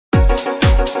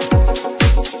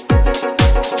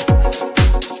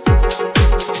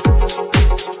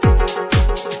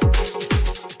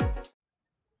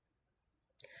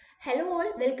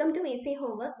CBSE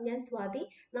homework. ഞാൻ സ്വാതി.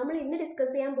 നമ്മൾ ഇന്ന്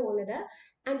ഡിസ്കസ് ചെയ്യാൻ പോകുന്നത്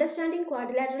അണ്ടർസ്റ്റാൻഡിംഗ്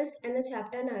ക്വാഡ്രിലാറ്ററൽസ് എന്ന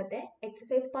ചാപ്റ്ററിനകത്തെ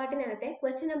എക്സസൈസ് പാർട്ടിനകത്തെ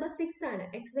ക്വസ്റ്റ്യൻ നമ്പർ 6 ആണ്.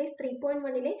 എക്സസൈസ്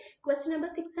 3.1ലെ ക്വസ്റ്റ്യൻ നമ്പർ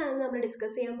 6 ആണ് നമ്മൾ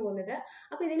ഡിസ്കസ് ചെയ്യാൻ പോകുന്നത്.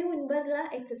 അപ്പോൾ ഇതിന് മുൻപുള്ള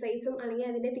എക്സസൈസും അല്ലെങ്കിൽ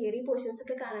അതിന്റെ തിയറി പോർഷൻസ്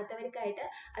ഒക്കെ കാണാത്തവർക്കായിട്ട്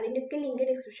അതിൻ്റെയൊക്കെ ലിങ്ക്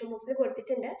ഡിസ്ക്രിപ്ഷൻ ബോക്സിൽ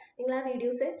കൊടുത്തിട്ടുണ്ട്. നിങ്ങൾ ആ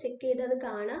വീഡിയോസ് ചെക്ക് ചെയ്ത് അത്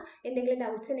കാണുക. എന്തെങ്കിലും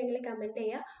ഡൗട്ട്സ് ഉണ്ടെങ്കിൽ കമന്റ്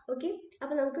ചെയ്യുക. ഓക്കെ,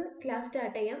 അപ്പോൾ നമുക്ക് ക്ലാസ്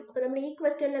സ്റ്റാർട്ട് ചെയ്യാം. അപ്പോൾ നമ്മൾ ഈ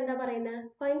ക്വസ്റ്റ്യനിൽ എന്താ പറയുന്നത്?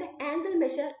 Find the angle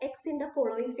measure X in the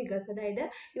following figures. അതായത്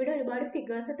ഇവിടെ ഒരുപാട്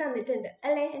ഫിഗേഴ്സ് തന്നിട്ടുണ്ട്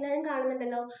അല്ലേ, എല്ലാവരും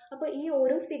കാണുന്നുണ്ടല്ലോ. അപ്പോൾ ഈ ഓരോ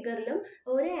ഫിഗറിലും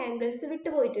ഓരോ ആംഗിൾസ്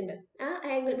വിട്ടുപോയിട്ടുണ്ട്. ആ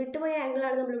ആംഗിൾ വിട്ടുപോയ ആംഗിൾ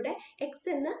ആണ് നമ്മളിവിടെ എക്സ്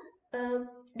എന്ന്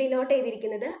ഡിനോട്ട്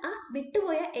ചെയ്തിരിക്കുന്നത്. ആ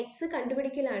വിട്ടുപോയ എക്സ്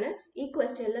കണ്ടുപിടിക്കലാണ് ഈ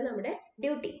ക്വസ്റ്റ്യനിൽ നമ്മുടെ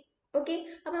ഡ്യൂട്ടി. ഓക്കെ,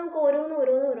 അപ്പോൾ നമുക്ക്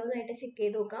ഓരോന്നായിട്ട് ചെക്ക്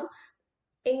ചെയ്ത് നോക്കാം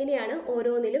എങ്ങനെയാണ്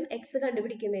ഓരോന്നിലും X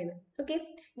കണ്ടുപിടിക്കുന്നതെന്ന്. Okay,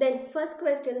 then first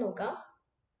question നോക്കാം.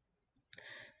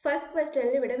 ഫസ്റ്റ്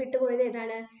ക്വസ്റ്റ്യനിൽ ഇവിടെ വിട്ടുപോയത്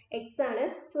ഏതാണ്? എക്സ് ആണ്.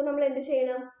 സോ നമ്മൾ എന്ത്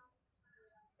ചെയ്യണം?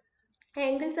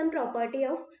 Angle sum property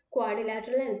of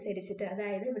quadrilateral അനുസരിച്ചിട്ട്,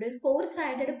 അതായത് ഇവിടെ ഒരു 4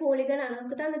 സൈഡഡ് പോളിഗൺ ആണ്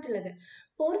നമുക്ക് തന്നിട്ടുള്ളത്.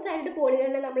 4 സൈഡഡ്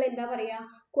പോളിഗണിനെ നമ്മൾ എന്താ പറയാ?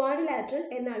 ക്വാഡ്രിലാറ്ററൽ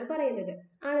എന്നാണ് പറയുന്നത്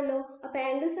ആണല്ലോ. അപ്പൊ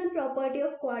angle sum property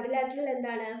of quadrilateral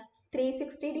എന്താണ്?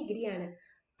 360 ഡിഗ്രി ആണ്.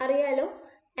 അറിയാലോ,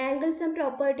 angle sum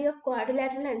property of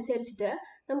quadrilateral അനുസരിച്ചിട്ട്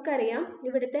നമുക്കറിയാം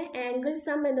ഇവിടുത്തെ ആംഗിൾ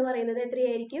സം എന്ന് പറയുന്നത്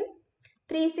എത്രയായിരിക്കും?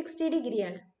 360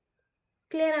 ഡിഗ്രിയാണ്.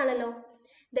 ക്ലിയർ ആണല്ലോ.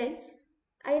 ദെൻ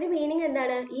അതിന്റെ മീനിങ്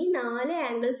എന്താണ്? ഈ 4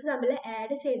 ആംഗിൾസ് തമ്മിൽ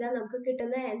ആഡ് ചെയ്താൽ നമുക്ക്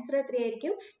കിട്ടുന്ന ആൻസർ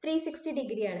എത്രയായിരിക്കും? 360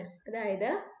 ഡിഗ്രിയാണ്. അതായത്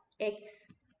X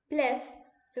plus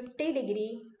 50 degree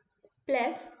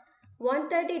plus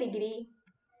 130 degree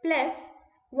plus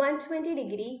 120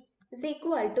 degree is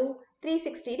equal to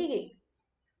 360 degree.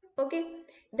 Okay,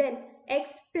 then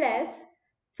X plus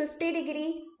 50 degree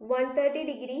 130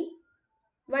 degree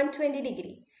 120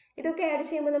 degree ഇതൊക്കെ ആഡ്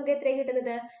ചെയ്യുമ്പോൾ നമുക്ക് എത്രയാണ്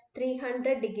കിട്ടുന്നത്?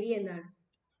 300 ഡിഗ്രി എന്നാണ്.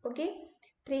 Okay,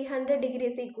 300 degree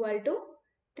is equal to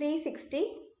 360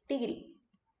 degree.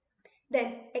 Then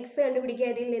x കണ്ടുപിടിക്കുക.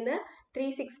 അതിൽ നിന്ന്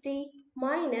 360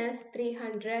 minus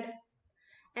 300,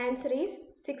 answer is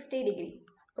 60 degree.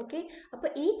 Okay, അപ്പോൾ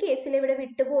ഈ കേസിൽ ഇവിടെ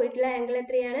വിട്ടുപോയിട്ടുള്ള ആംഗിൾ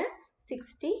എത്രയാണ്?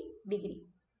 60 ഡിഗ്രി.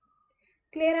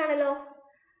 ക്ലിയർ ആണല്ലോ.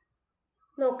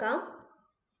 നോക്കാം.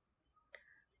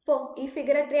 അപ്പോൾ ഈ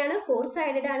ഫിഗർ എത്രയാണ്? 4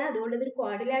 സൈഡഡ് ആണ്, അതുകൊണ്ട് ഇതൊരു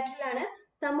ക്വാഡ്രിലാറ്ററൽ ആണ്.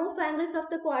 Some of angles of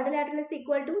the quadrilateral is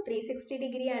equal to 360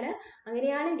 degree ആണ്.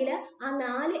 അങ്ങനെയാണെങ്കിൽ ആ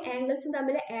 4 ആംഗിൾസും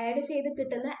തമ്മിൽ ആഡ് ചെയ്ത്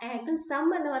കിട്ടുന്ന ആംഗിൾ സം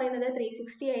എന്ന് പറയുന്നത്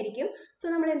 360 ആയിരിക്കും. സോ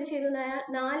നമ്മൾ എന്ത് ചെയ്തു?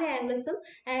 4 ആംഗിൾസും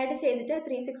ആഡ് ചെയ്തിട്ട്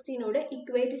 360നോട്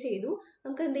ഇക്വേറ്റ് ചെയ്തു.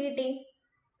 നമുക്ക് എന്ത് കിട്ടി?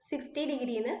 60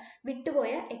 ഡിഗ്രിന്ന്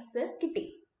വിട്ടുപോയ എക്സ് കിട്ടി.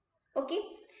 ഓക്കെ,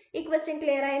 ഈ ക്വസ്റ്റ്യൻ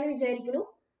ക്ലിയർ ആയെന്ന് വിചാരിക്കുന്നു.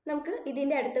 നമുക്ക്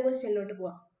ഇതിന്റെ അടുത്ത ക്വസ്റ്റ്യനിലോട്ട്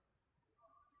പോവാം.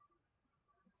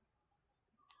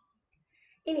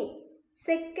 ഇനി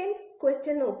സെക്കൻഡ്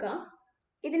ക്വസ്റ്റ്യൻ നോക്കാം.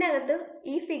 ഇതിനകത്ത്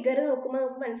ഈ ഫിഗർ നോക്കുമ്പോൾ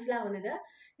നമുക്ക് മനസ്സിലാവുന്നത്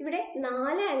ഇവിടെ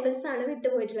 4 ആംഗിൾസ് ആണ്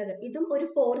വിട്ടുപോയിട്ടുള്ളത്. ഇതും ഒരു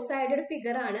 4 സൈഡഡ്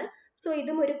ഫിഗർ ആണ്. സോ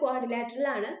ഇതും ഒരു ക്വാഡ്രിലാറ്ററൽ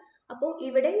ആണ്. അപ്പോൾ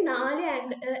ഇവിടെ 4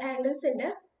 ആംഗിൾസ് ഉണ്ട്.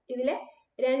 ഇതിലെ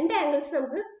 2 ആംഗിൾസ്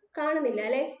നമുക്ക് കാണുന്നില്ല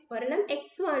അല്ലെ. ഒരെണ്ണം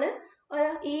എക്സും ആണ്,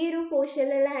 ഈ ഒരു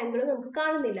പോർഷനിലുള്ള ആംഗിളും നമുക്ക്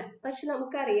കാണുന്നില്ല. പക്ഷെ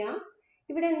നമുക്കറിയാം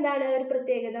ഇവിടെ എന്താണ് ഒരു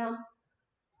പ്രത്യേകത?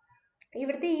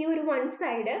 ഇവിടുത്തെ ഈ ഒരു 1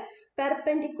 സൈഡ്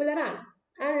പെർപെൻഡിക്കുലർ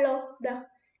ആണല്ലോ. ഇതാ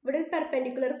ഇവിടെ ഒരു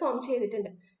പെർപെൻഡിക്കുലർ ഫോം ചെയ്തിട്ടുണ്ട്.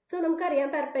 സോ നമുക്കറിയാം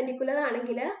പെർപെൻഡിക്കുലർ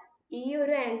ആണെങ്കിൽ ഈ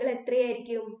ഒരു ആംഗിൾ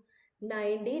എത്രയായിരിക്കും?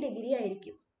 90 ഡിഗ്രി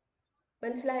ആയിരിക്കും.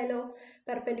 മനസ്സിലായല്ലോ.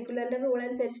 പെർപെൻഡിക്കുലറിന്റെ റൂൾ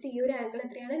അനുസരിച്ചിട്ട് ഈ ഒരു ആംഗിൾ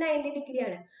എത്രയാണ്? 90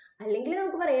 ഡിഗ്രിയാണ്. അല്ലെങ്കിൽ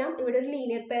നമുക്ക് പറയാം ഇവിടെ ഒരു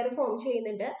ലീനിയർ പെയർ ഫോം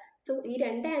ചെയ്യുന്നുണ്ട്. സോ ഈ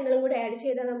 2 ആംഗിളും കൂടെ ആഡ്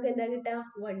ചെയ്താൽ നമുക്ക് എന്താ കിട്ടുക?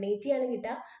 180 ആണ്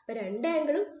കിട്ടുക. അപ്പൊ 2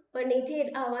 ആംഗിളും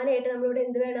 180 ആവാനായിട്ട് നമ്മളിവിടെ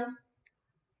എന്ത് വേണം?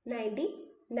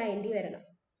 90 വരണം.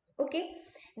 ഓക്കെ,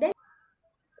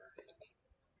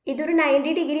 ഇതൊരു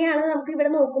 90 ഡിഗ്രി ആണെന്ന് നമുക്ക് ഇവിടെ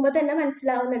നോക്കുമ്പോൾ തന്നെ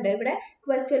മനസ്സിലാവുന്നുണ്ട്. ഇവിടെ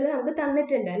ക്വസ്റ്റ്യനിൽ നമുക്ക്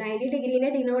തന്നിട്ടുണ്ട് 90 ഡിഗ്രീനെ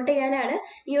ഡിനോട്ട് ചെയ്യാനാണ്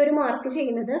ഈ ഒരു മാർക്ക്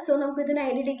ചെയ്യുന്നത്. സോ നമുക്ക് ഇത്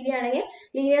 90 ഡിഗ്രി ആണെങ്കിൽ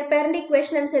ലീനിയർ പെയറിന്റെ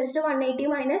ഇക്വേഷൻ അനുസരിച്ചിട്ട് 180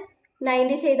 മൈനസ്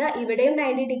 90 ചെയ്താൽ ഇവിടെയും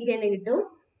 90 ഡിഗ്രി തന്നെ കിട്ടും.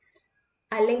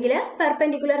 അല്ലെങ്കിൽ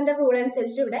പെർപെൻഡിക്കുലറിന്റെ റൂൾ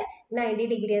അനുസരിച്ച് ഇവിടെ 90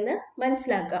 ഡിഗ്രി എന്ന്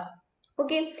മനസ്സിലാക്കുക.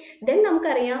 ഓക്കെ, ദെൻ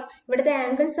നമുക്കറിയാം ഇവിടുത്തെ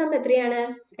ആംഗിൾ സം എത്രയാണ്?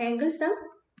 ആംഗിൾ സം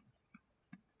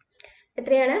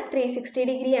എത്രയാണ്?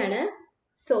 360 ഡിഗ്രി ആണ്.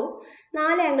 സോ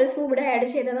 4 ആംഗിൾസും ഇവിടെ ആഡ്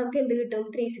ചെയ്താൽ നമുക്ക് എന്ത് കിട്ടും?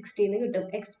 360 എന്ന് കിട്ടും.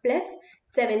 എക്സ് പ്ലസ്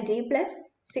 70 പ്ലസ്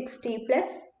 60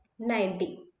 പ്ലസ് 90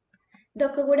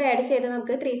 ഇതൊക്കെ കൂടെ ആഡ് ചെയ്താൽ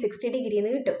നമുക്ക് 360 ഡിഗ്രി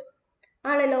എന്ന് കിട്ടും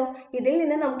ആണല്ലോ. ഇതിൽ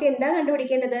നിന്ന് നമുക്ക് എന്താ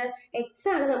കണ്ടുപിടിക്കേണ്ടത്? എക്സ്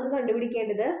ആണ് നമുക്ക്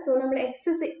കണ്ടുപിടിക്കേണ്ടത്. സോ നമ്മൾ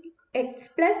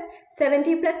എക്സ് പ്ലസ്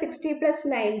 70 പ്ലസ് 60 പ്ലസ്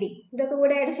 90 ഇതൊക്കെ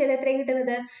കൂടെ ആഡ് ചെയ്താൽ എത്രയും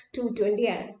കിട്ടുന്നത്? 220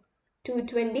 ആണ്.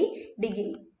 220 degree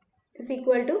is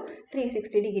equal to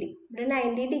 360 degree. ഇവിടെ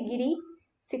 90 degree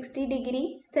 60 degree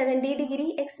 70 degree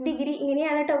X degree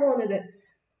ഇങ്ങനെയാണ് കേട്ടോ പോകുന്നത്.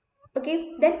 ഓക്കെ,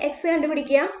 ദെൻ എക്സ്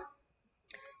കണ്ടുപിടിക്കുക.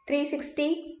 360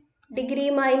 degree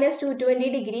minus 220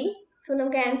 degree സോ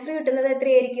നമുക്ക് ആൻസർ കിട്ടുന്നത്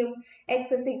എത്രയായിരിക്കും?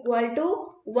 X is equal to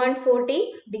 140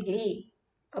 degree.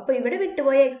 അപ്പോൾ ഇവിടെ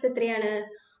വിട്ടുപോയ എക്സ് എത്രയാണ്?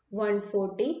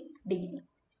 140 ഡിഗ്രി.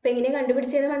 അപ്പൊ എങ്ങനെ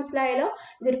കണ്ടുപിടിച്ചത് മനസ്സിലായല്ലോ?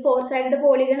 ഇതൊരു 4 സൈഡഡ്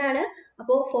പോളിഗൺ ആണ്.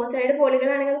 അപ്പോൾ 4 സൈഡഡ് പോളിഗൺ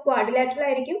ആണെങ്കിൽ അത് ക്വാഡ്രിലാറ്ററൽ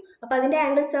ആയിരിക്കും. അപ്പൊ അതിന്റെ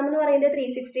ആംഗിൾ സം എന്ന് പറയുന്നത്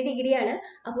 360 ഡിഗ്രി ആണ്.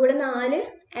 അപ്പോൾ ഇവിടെ 4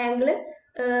 ആംഗിൾ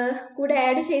കൂടെ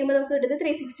ആഡ് ചെയ്യുമ്പോൾ നമുക്ക് കിട്ടുന്നത്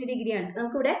 360 ഡിഗ്രി ആണ്.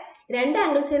 നമുക്കിവിടെ 2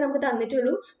 ആംഗിൾസേ നമുക്ക്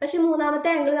തന്നിട്ടുള്ളൂ. പക്ഷെ മൂന്നാമത്തെ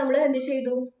ആംഗിൾ നമ്മൾ എന്ത്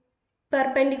ചെയ്തു?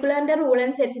 പെർപെൻഡിക്കുലറിന്റെ റൂൾ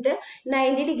അനുസരിച്ചിട്ട്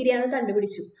 90 ഡിഗ്രിയാണ്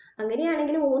കണ്ടുപിടിച്ചു.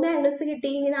 അങ്ങനെയാണെങ്കിൽ 3 ആംഗിൾസ് കിട്ടി.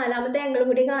 ഇനി നാലാമത്തെ ആംഗിൾ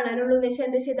കൂടി കാണാനുള്ളൂ എന്ന് വെച്ചാൽ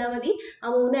എന്ത് ചെയ്താൽ മതി?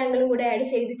 ആ 3 ആംഗിളും കൂടെ ആഡ്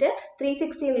ചെയ്തിട്ട്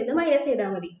 360യിൽ നിന്ന് മൈനസ് ചെയ്താൽ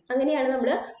മതി. അങ്ങനെയാണ്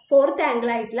നമ്മൾ 4th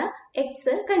ആംഗിൾ ആയിട്ടുള്ള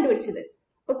എക്സ് കണ്ടുപിടിച്ചത്.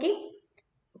 ഓക്കെ,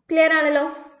 ക്ലിയർ ആണല്ലോ?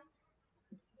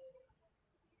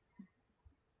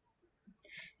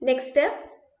 നെക്സ്റ്റ്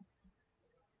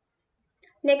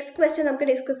ക്വസ്റ്റ്യൻ നമുക്ക്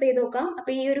ഡിസ്കസ് ചെയ്ത് നോക്കാം.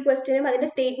 അപ്പോൾ ഈ ഒരു ക്വസ്റ്റ്യനും അതിന്റെ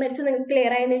സ്റ്റേറ്റ്മെന്റ്സ് നിങ്ങൾക്ക്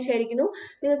ക്ലിയർ ആയെന്ന് വിചാരിക്കുന്നു.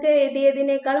 നിങ്ങൾക്ക്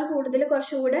എഴുതിയതിനേക്കാളും കൂടുതൽ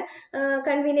കുറച്ചും കൂടെ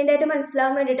കൺവീനിയന്റ് ആയിട്ട്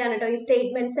മനസ്സിലാവാൻ വേണ്ടിയിട്ടാണ് കേട്ടോ ഈ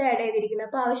സ്റ്റേറ്റ്മെന്റ്സ് ആഡ് ചെയ്തിരിക്കുന്നത്.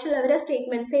 അപ്പോൾ ആവശ്യമുള്ളവരെ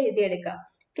സ്റ്റേറ്റ്മെന്റ്സ് എഴുതിയെടുക്കാം.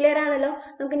 ക്ലിയർ ആണല്ലോ?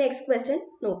 നമുക്ക് നെക്സ്റ്റ് ക്വസ്റ്റ്യൻ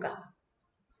നോക്കാം.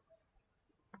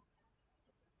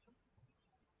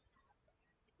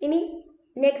 ഇനി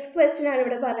നെക്സ്റ്റ് ക്വസ്റ്റ്യൻ ആണ്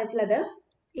ഇവിടെ പറഞ്ഞിട്ടുള്ളത്.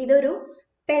 ഇതൊരു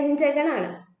പെൻറ്റഗൺ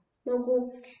ആണ്. നോക്കൂ,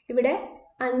 ഇവിടെ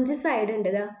 5 സൈഡ്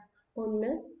ഉണ്ട്.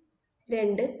 1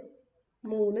 2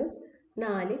 3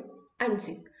 4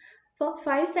 5. അപ്പോൾ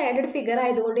 5 സൈഡഡ് ഫിഗർ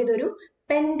ആയതുകൊണ്ട് ഇതൊരു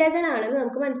പെൻറ്റഗൺ ആണെന്ന്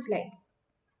നമുക്ക് മനസ്സിലായി.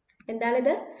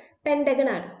 എന്താണിത്? പെൻറ്റഗൺ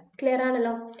ആണ്. ക്ലിയർ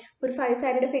ആണല്ലോ? ഒരു 5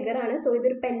 സൈഡഡ് ഫിഗർ ആണ്. സോ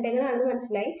ഇതൊരു പെൻറ്റഗൺ ആണെന്ന്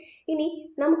മനസ്സിലായി. ഇനി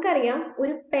നമുക്കറിയാം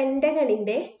ഒരു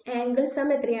പെൻറ്റഗണിന്റെ ആംഗിൾ സം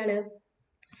എത്രയാണ്?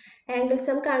 ആംഗിൾ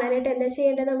സം കാണാനായിട്ട് എന്താ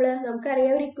ചെയ്യേണ്ടത്?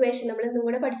 നമുക്കറിയാം ഒരു ഇക്വേഷൻ നമ്മൾ ഇന്നും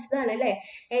കൂടെ പഠിച്ചതാണ് അല്ലേ?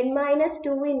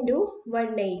 n-2 ×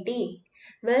 180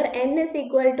 where n is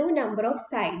equal to number of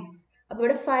sides. അപ്പോൾ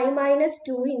ഇവിടെ 5 -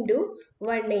 2 ×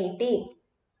 180.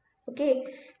 Okay,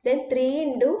 then 3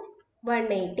 ×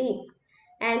 180.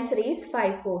 Answer is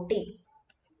 540.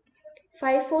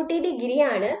 540 degree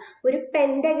ആണ് ഒരു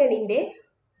പെൻറ്റഗണിന്റെ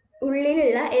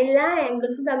ഉള്ളിലുള്ള എല്ലാ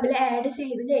ആംഗിൾസും തമ്മിൽ ആഡ്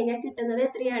ചെയ്ത് കഴിഞ്ഞാൽ കിട്ടുന്നത്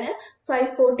എത്രയാണ്?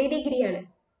 540 ഡിഗ്രിയാണ്.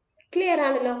 ക്ലിയർ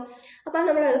ആണല്ലോ? അപ്പൊ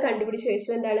നമ്മൾ അത് കണ്ടുപിടിച്ച് വെച്ചു.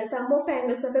 എന്താണ്? Some of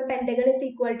angles of A pentagon is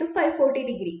equal to 540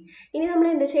 degree. ഇനി നമ്മൾ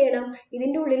എന്ത് ചെയ്യണം?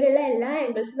 ഇതിന്റെ ഉള്ളിലുള്ള എല്ലാ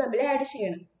ആംഗിൾസും തമ്മിൽ ആഡ്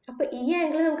ചെയ്യണം. അപ്പൊ ഈ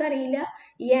ആംഗിൾ നമുക്കറിയില്ല,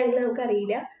 ഈ ആംഗിൾ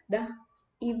നമുക്കറിയില്ല,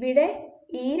 ഇവിടെ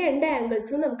ഈ 2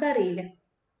 ആംഗിൾസും നമുക്കറിയില്ല.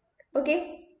 ഓക്കെ,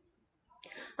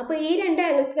 അപ്പൊ ഈ 2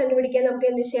 ആംഗിൾസ് കണ്ടുപിടിക്കാൻ നമുക്ക്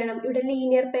എന്ത് ചെയ്യണം? ഇവിടെ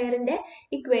ലീനിയർ പെയറിന്റെ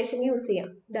ഇക്വേഷൻ യൂസ് ചെയ്യാം.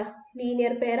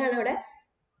 ലീനിയർ പെയർ ആണ് ഇവിടെ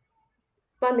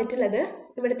വന്നിട്ടുള്ളത്.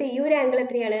 ഇവിടുത്തെ ഈ ഒരു ആംഗിൾ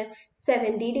എത്രയാണ്?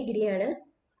 70 ഡിഗ്രിയാണ്.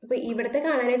 അപ്പൊ ഇവിടുത്തെ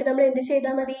കാണാനായിട്ട് നമ്മൾ എന്ത്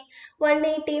ചെയ്താൽ മതി?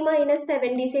 180 -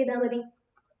 70 ചെയ്താൽ മതി.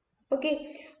 ഓക്കെ,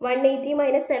 180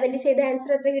 - 70 ചെയ്ത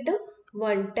ആൻസർ എത്ര കിട്ടും?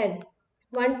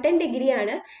 110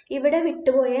 ഡിഗ്രിയാണ്. ഇവിടെ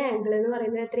വിട്ടുപോയ ആംഗിൾ എന്ന്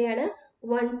പറയുന്നത് എത്രയാണ്?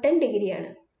 110 ഡിഗ്രിയാണ്.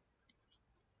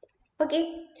 ഓക്കെ,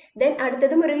 ദെൻ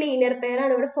അടുത്തതും ഒരു ലീനിയർ പെയർ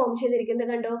ആണ് ഇവിടെ ഫോം ചെയ്തിരിക്കുന്നത്.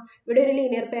 കണ്ടോ, ഇവിടെ ഒരു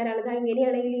ലീനിയർ പെയർ ആണ്.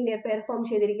 ഇങ്ങനെയാണ് ഈ ലീനിയർ പെയർ ഫോം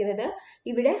ചെയ്തിരിക്കുന്നത്.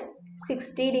 ഇവിടെ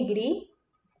 60 ഡിഗ്രി.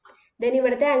 ദെൻ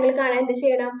ഇവിടുത്തെ ആംഗിൾ കാണാൻ എന്ത്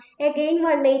ചെയ്യണം? അഗെയിൻ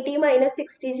 180 -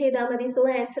 60 ചെയ്താൽ മതി. സോ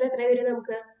ആൻസർ എത്ര വരും?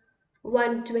 നമുക്ക്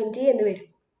 120 എന്ന് വരും.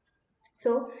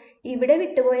 സോ ഇവിടെ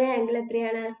വിട്ടുപോയ ആംഗിൾ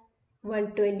എത്രയാണ്?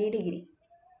 120 ഡിഗ്രി.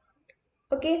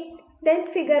 ഓക്കെ, ദെൻ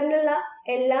ഫിഗറിനുള്ള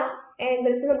എല്ലാ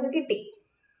ആംഗിൾസും നമുക്ക് കിട്ടി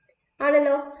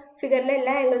ആണല്ലോ? ഫിഗറിലെ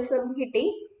എല്ലാ ആംഗിൾസും നമുക്ക് കിട്ടി.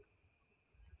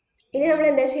 ഇനി നമ്മൾ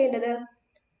എന്താ ചെയ്യേണ്ടത്?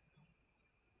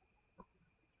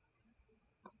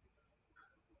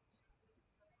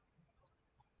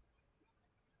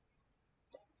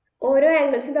 ഓരോ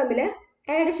ആംഗിൾസും തമ്മിൽ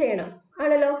ആഡ് ചെയ്യണം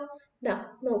ആണല്ലോ?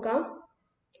 നോക്കാം.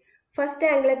 ഫസ്റ്റ്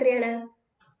ആംഗിൾ എത്രയാണ്?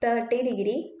 30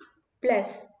 degree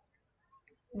plus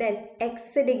then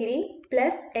X degree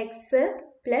plus X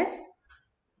plus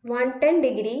 110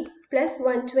 degree plus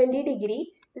 120 degree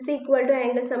is equal to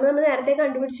angle sum നമ്മൾ നേരത്തെ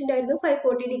കണ്ടുപിടിച്ചിട്ടുണ്ടായിരുന്നു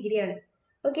 540 ഡിഗ്രിയാണ്.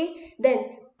 ഓക്കെ, ദെൻ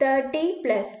 30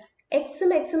 പ്ലസ് എക്സും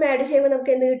എക്സും ആഡ് ചെയ്യുമ്പോൾ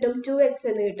നമുക്ക് എന്ത് കിട്ടും? 2x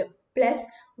എന്ന് കിട്ടും. Plus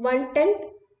 110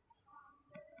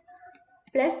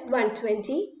 plus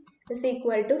 120 is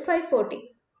equal to 540.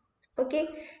 Okay,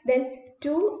 then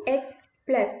 2x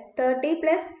plus 30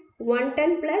 plus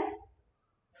 110 plus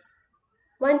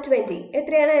 120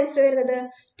 എത്രയാണ് ആൻസർ വരുന്നത്?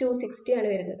 260 ആണ്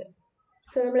വരുന്നത്.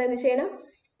 സോ നമ്മൾ എന്ത് ചെയ്യണം?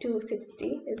 260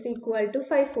 is equal to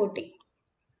 540.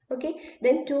 Okay,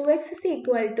 then 2x is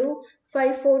equal to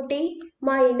 540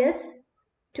 minus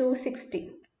 260.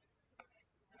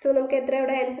 So നമുക്ക് എത്ര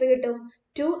ഇവിടെ ആൻസർ കിട്ടും?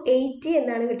 280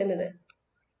 എന്നാണ് കിട്ടുന്നത്.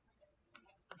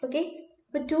 ഓക്കെ,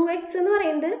 അപ്പൊ 2x എന്ന്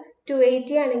പറയുന്നത്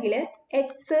 280 ആണെങ്കിൽ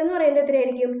എക്സ് എന്ന് പറയുന്നത്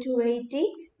എത്രയായിരിക്കും? 280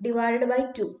 divided by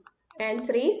 2.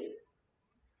 Answer is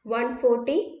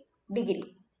 140 degree.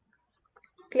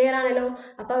 Clear ആണല്ലോ.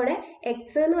 അപ്പോൾ അവിടെ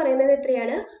എക്സ് എന്ന് പറയുന്നത്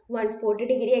എത്രയാണ്? 140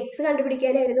 ഡിഗ്രി. X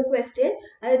കണ്ടുപിടിക്കാനായിരുന്നു question.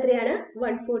 അത് എത്രയാണ്?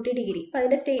 140 ഡിഗ്രി. അപ്പോൾ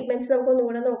അതിന്റെ സ്റ്റേറ്റ്മെന്റ്സ് നമുക്ക്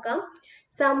ഒന്നുകൂടെ നോക്കാം.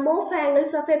 Some of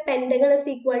angles of A pentagon is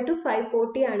equal to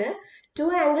 540 ആണ്. Two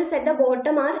angles at the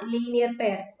bottom R linear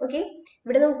pair. Okay,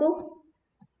 ഇവിടെ നോക്കൂ,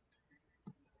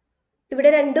 ഇവിടെ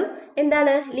രണ്ടും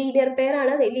എന്താണ്? ലീനിയർ പെയർ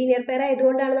ആണ്. ലീനിയർ പെയർ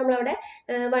ആയതുകൊണ്ടാണ് നമ്മൾ അവിടെ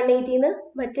 180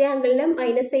 മറ്റേ ആംഗിളിനെ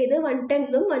മൈനസ് ചെയ്ത് 110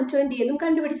 എന്നും 120 എന്നും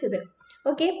കണ്ടുപിടിച്ചത്.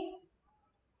 ഓക്കെ,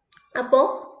 അപ്പോൾ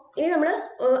ഇനി നമ്മൾ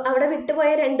അവിടെ വിട്ടുപോയ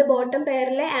രണ്ട് ബോട്ടം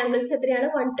പെയറിലെ ആംഗിൾസ് എത്രയാണ്?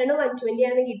 110 120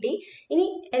 ആണെന്ന് കിട്ടി. ഇനി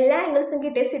എല്ലാ ആംഗിൾസും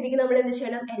കിട്ടിയ സ്ഥിതിക്ക് നമ്മൾ എന്ത്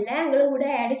ചെയ്യണം? എല്ലാ ആംഗിളും കൂടെ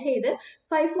ആഡ് ചെയ്ത്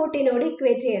 540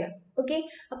 ഇക്വേറ്റ് ചെയ്യണം. ഓക്കെ,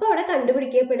 അപ്പോൾ അവിടെ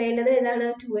കണ്ടുപിടിക്കപ്പെടേണ്ടത് ഏതാണ്?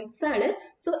 2x ആണ്.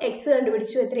 സോ എക്സ്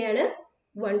കണ്ടുപിടിച്ചു. എത്രയാണ്?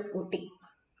 140.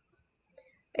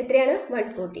 എത്രയാണ്?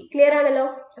 140. ക്ലിയർ ആണല്ലോ.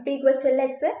 അപ്പോൾ ഈ ക്വസ്റ്റ്യനിലെ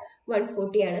എക്സ്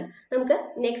 140 ആണ്. നമുക്ക്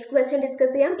നെക്സ്റ്റ് ക്വസ്റ്റ്യൻ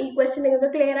ഡിസ്കസ് ചെയ്യാം. ഈ ക്വസ്റ്റ്യൻ നിങ്ങൾക്ക്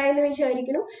ക്ലിയർ ആയെന്ന്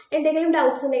വിചാരിക്കുന്നു. എന്തെങ്കിലും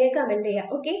ഡൗട്ട്സ് ഉണ്ടെങ്കിൽ കമന്റ് ചെയ്യാം.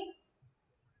 ഓക്കെ,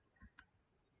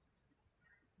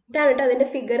 ഇതാണ് കേട്ടോ അതിന്റെ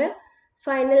ഫിഗർ.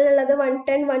 ഫൈനലിലുള്ളത്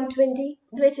 110 120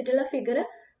 ഇത് വെച്ചിട്ടുള്ള ഫിഗർ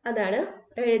അതാണ്.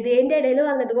 എഴുതിയതിന്റെ ഇടയിൽ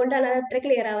വന്നത് കൊണ്ടാണ് അത് അത്ര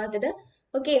ക്ലിയർ ആവാത്തത്.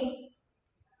 ഓക്കെ,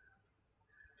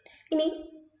 ഇനി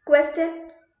ക്വസ്റ്റ്യൻ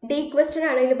ഡി ക്വസ്റ്റ്യൻ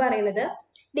ആണ് ഇതിൽ പറയുന്നത്.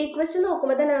 ഡി ക്വസ്റ്റ്യൻ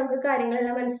നോക്കുമ്പോൾ തന്നെ നമുക്ക്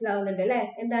കാര്യങ്ങളെല്ലാം മനസ്സിലാവുന്നുണ്ട് അല്ലേ?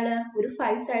 എന്താണ്? ഒരു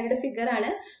 5 സൈഡഡ് ഫിഗർ ആണ്.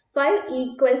 5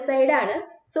 ഈക്വൽ സൈഡ് ആണ്.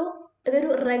 സോ ഇതൊരു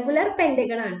റെഗുലർ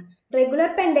പെന്റഗൺ ആണ്. റെഗുലർ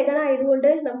പെന്റഗൺ ആയതുകൊണ്ട്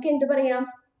നമുക്ക് എന്ത് പറയാം?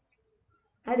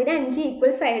 അതിന് 5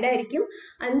 ഈക്വൽ സൈഡ് ആയിരിക്കും,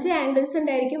 5 ആംഗിൾസ്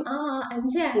ഉണ്ടായിരിക്കും. ആ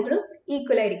 5 ആംഗിളും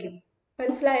ഈക്വൽ ആയിരിക്കും.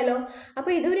 മനസ്സിലായല്ലോ? അപ്പൊ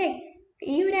ഇതൊരു എക്സ്,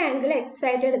 ഈ ഒരു ആംഗിൾ എക്സ്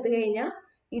ആയിട്ട് എടുത്തു കഴിഞ്ഞാൽ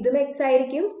ഇതും എക്സ്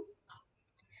ആയിരിക്കും,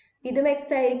 ഇതും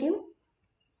എക്സ് ആയിരിക്കും,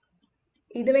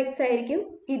 ഇതും എക്സ് ആയിരിക്കും,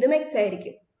 ഇതും എക്സ്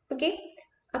ആയിരിക്കും. ഓക്കെ,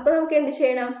 അപ്പൊ നമുക്ക് എന്ത്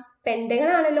ചെയ്യണം? പെന്റഗൺ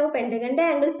ആണല്ലോ, പെന്റഗണിന്റെ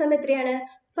ആംഗിൾ സം എത്രയാണ്?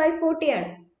 540 ആണ്.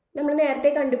 നമ്മൾ നേരത്തെ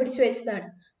കണ്ടുപിടിച്ച് വെച്ചതാണ്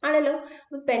ആണല്ലോ.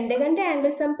 പെന്റഗണിന്റെ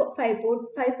ആംഗിൾ സം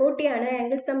 540 ആണ്.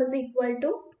 Angle sum is equal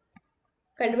to,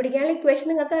 കണ്ടുപിടിക്കാനുള്ള ഇക്വേഷൻ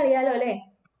നിങ്ങൾക്ക് അറിയാലോ അല്ലെ?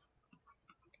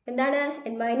 എന്താണ്?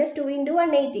 n-2 ×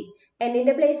 180.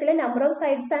 എന്നിന്റെ പ്ലേസിൽ നമ്പർ ഓഫ്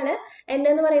സൈഡ്സ് ആണ്. n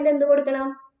എന്ന് പറയുന്നത് എന്ത് കൊടുക്കണം?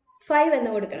 5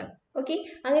 എന്ന് കൊടുക്കണം. ഓക്കെ,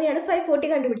 അങ്ങനെയാണ് 540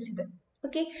 കണ്ടുപിടിച്ചത്.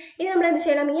 ഓക്കെ, ഇനി നമ്മൾ എന്ത്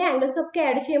ചെയ്യണം? ഈ ആംഗിൾസ് ഒക്കെ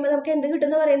ആഡ് ചെയ്യുമ്പോൾ നമുക്ക് എന്ത്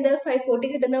കിട്ടുന്ന പറയുന്നത്? 540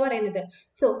 കിട്ടുന്ന പറയുന്നത്.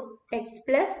 So X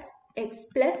plus X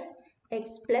plus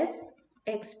X plus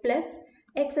X plus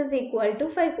X is equal to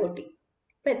 540.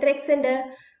 ഇപ്പൊ എത്ര എക്സ് ഉണ്ട്?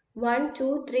 1 2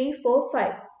 3 4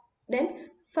 5. Then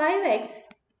 5x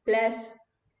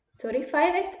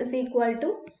is equal to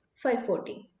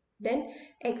 540. Then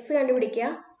X കണ്ടുപിടിക്കുക.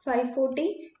 540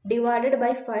 divided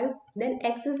by 5. Then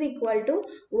X is equal to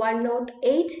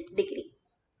 108 degree.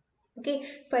 Okay,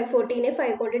 540നെ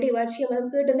 5 കൊണ്ട് ഡിവൈഡ് ചെയ്യുമ്പോൾ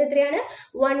നമുക്ക് കിട്ടുന്നത് എത്രയാണ്?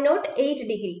 108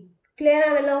 degree. Clear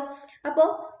ആണല്ലോ. അപ്പോൾ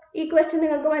ഈ ക്വസ്റ്റ്യൻ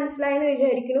നിങ്ങൾക്ക് മനസ്സിലായെന്ന്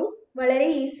വിചാരിക്കുന്നു. വളരെ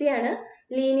ഈസിയാണ്.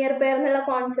 ലീനിയർ പെയർ എന്നുള്ള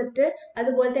കോൺസെപ്റ്റ്,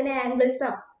 അതുപോലെ തന്നെ ആംഗിൾ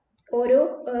സം, ഓരോ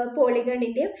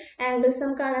പോളിഗണിന്റെയും ആംഗിൾ സം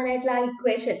കാണാനായിട്ടുള്ള ആ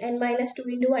ഇക്വേഷൻ n-2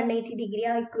 × 180 ഡിഗ്രി,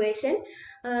 ആ ഇക്വേഷൻ,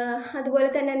 അതുപോലെ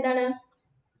തന്നെ എന്താണ്?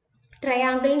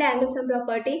 ട്രയാങ്കിളിന്റെ angle sum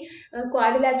property,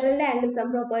 ക്വാഡ്രിലാറ്ററലിന്റെ angle sum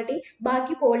property,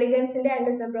 ബാക്കി പോളിഗൺസിന്റെ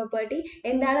ആംഗിൾ സം പ്രോപ്പർട്ടി,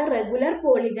 എന്താണ് റെഗുലർ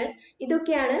പോളിഗൺ,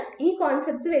 ഇതൊക്കെയാണ് ഈ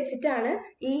കോൺസെപ്റ്റ്സ് വെച്ചിട്ടാണ്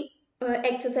ഈ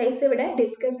എക്സസൈസ് ഇവിടെ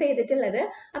ഡിസ്കസ് ചെയ്തിട്ടുള്ളത്.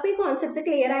 അപ്പോൾ ഈ കോൺസെപ്റ്റ്സ്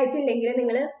ക്ലിയർ ആയിട്ടില്ലെങ്കിൽ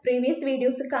നിങ്ങൾ പ്രീവിയസ്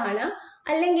വീഡിയോസ് കാണാം,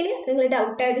 അല്ലെങ്കിൽ നിങ്ങൾ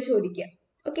ഡൗട്ടായിട്ട് ചോദിക്കുക.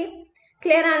 ഓക്കെ,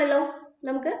 ക്ലിയർ ആണല്ലോ.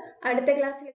 നമുക്ക് അടുത്ത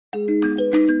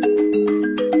ക്ലാസ്സിൽ